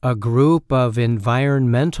A group of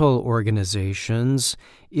environmental organizations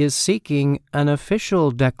is seeking an official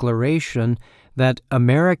declaration that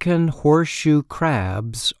American horseshoe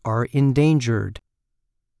crabs are endangered.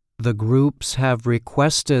 The groups have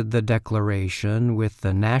requested the declaration with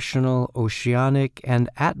the National Oceanic and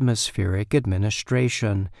Atmospheric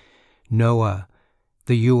Administration, NOAA.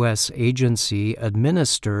 The U.S. agency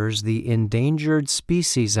administers the Endangered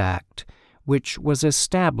Species Act, which was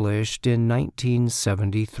established in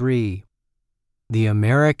 1973. The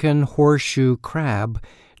American horseshoe crab,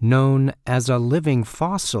 known as a living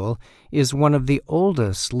fossil, is one of the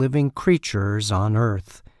oldest living creatures on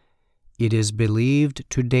Earth. It is believed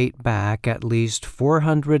to date back at least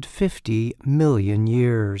 450 million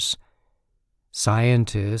years.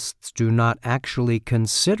 Scientists do not actually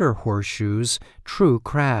consider horseshoes true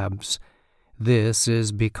crabs. This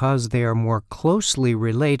is because they are more closely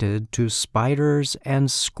related to spiders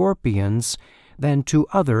and scorpions than to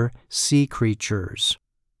other sea creatures.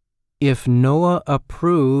 If NOAA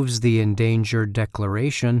approves the endangered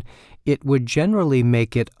declaration, it would generally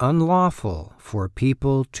make it unlawful for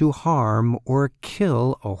people to harm or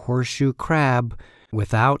kill a horseshoe crab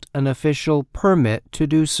without an official permit to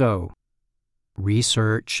do so.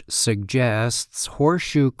 Research suggests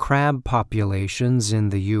horseshoe crab populations in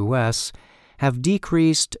the U.S. have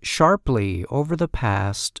decreased sharply over the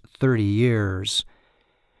past 30 years.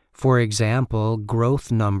 For example,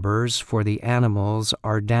 growth numbers for the animals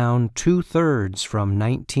are down 2/3 from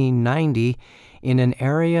 1990 in an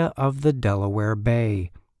area of the Delaware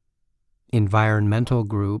Bay. Environmental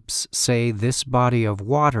groups say this body of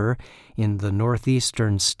water in the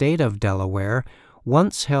northeastern state of Delaware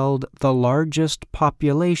once held the largest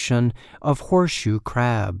population of horseshoe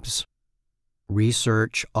crabs.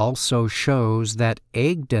 Research also shows that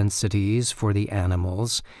egg densities for the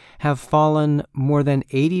animals have fallen more than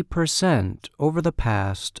 80% over the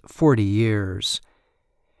past 40 years.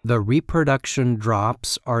 The reproduction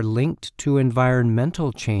drops are linked to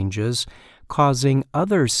environmental changes causing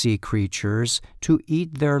other sea creatures to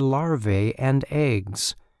eat their larvae and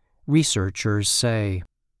eggs, researchers say.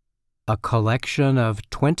 A collection of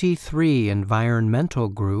 23 environmental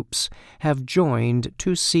groups have joined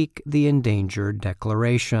to seek the endangered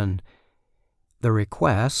declaration. The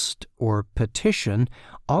request, or petition,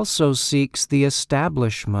 also seeks the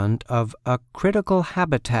establishment of a critical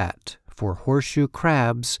habitat for horseshoe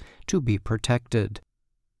crabs to be protected.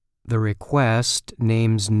 The request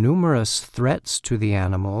names numerous threats to the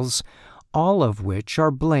animals, all of which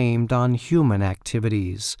are blamed on human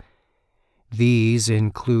activities. These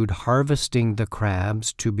include harvesting the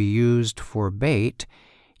crabs to be used for bait,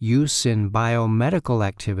 use in biomedical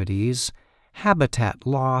activities, habitat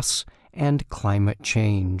loss, and climate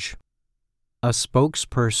change. A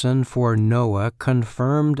spokesperson for NOAA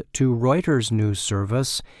confirmed to Reuters news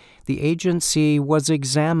service the agency was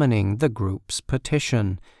examining the group's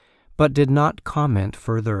petition, but did not comment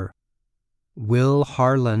further. Will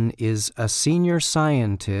Harlan is a senior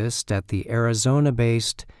scientist at the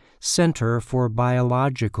Arizona-based Center for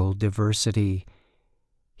Biological Diversity.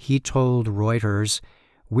 He told Reuters,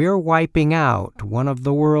 "We're wiping out one of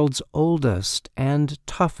the world's oldest and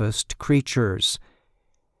toughest creatures."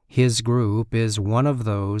 His group is one of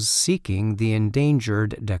those seeking the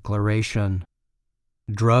endangered declaration.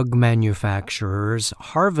 Drug manufacturers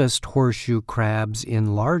harvest horseshoe crabs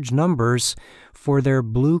in large numbers for their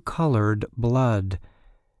blue-colored blood.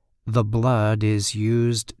 The blood is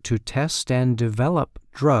used to test and develop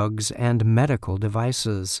drugs and medical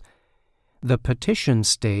devices. The petition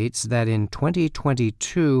states that in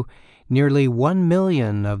 2022, nearly 1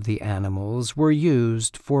 million of the animals were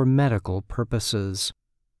used for medical purposes.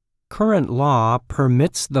 Current law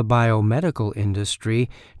permits the biomedical industry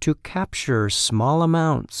to capture small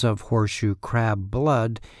amounts of horseshoe crab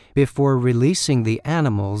blood before releasing the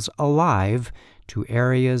animals alive to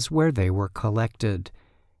areas where they were collected.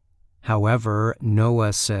 However,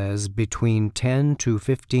 NOAA says between 10 to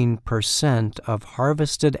 15% of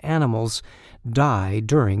harvested animals die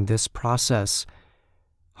during this process.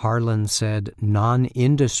 Harlan said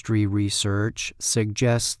non-industry research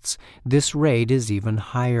suggests this rate is even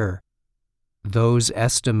higher. Those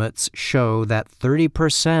estimates show that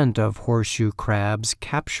 30% of horseshoe crabs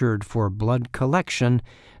captured for blood collection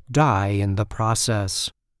die in the process.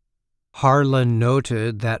 Harlan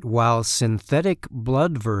noted that while synthetic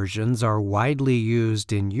blood versions are widely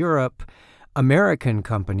used in Europe, American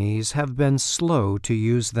companies have been slow to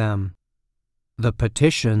use them. The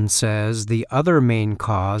petition says the other main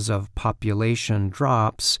cause of population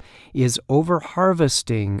drops is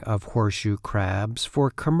overharvesting of horseshoe crabs for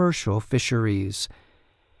commercial fisheries.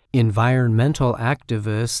 Environmental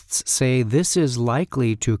activists say this is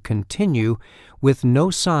likely to continue with no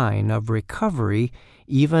sign of recovery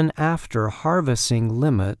even after harvesting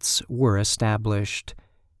limits were established.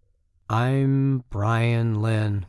 I'm Brian Lynn.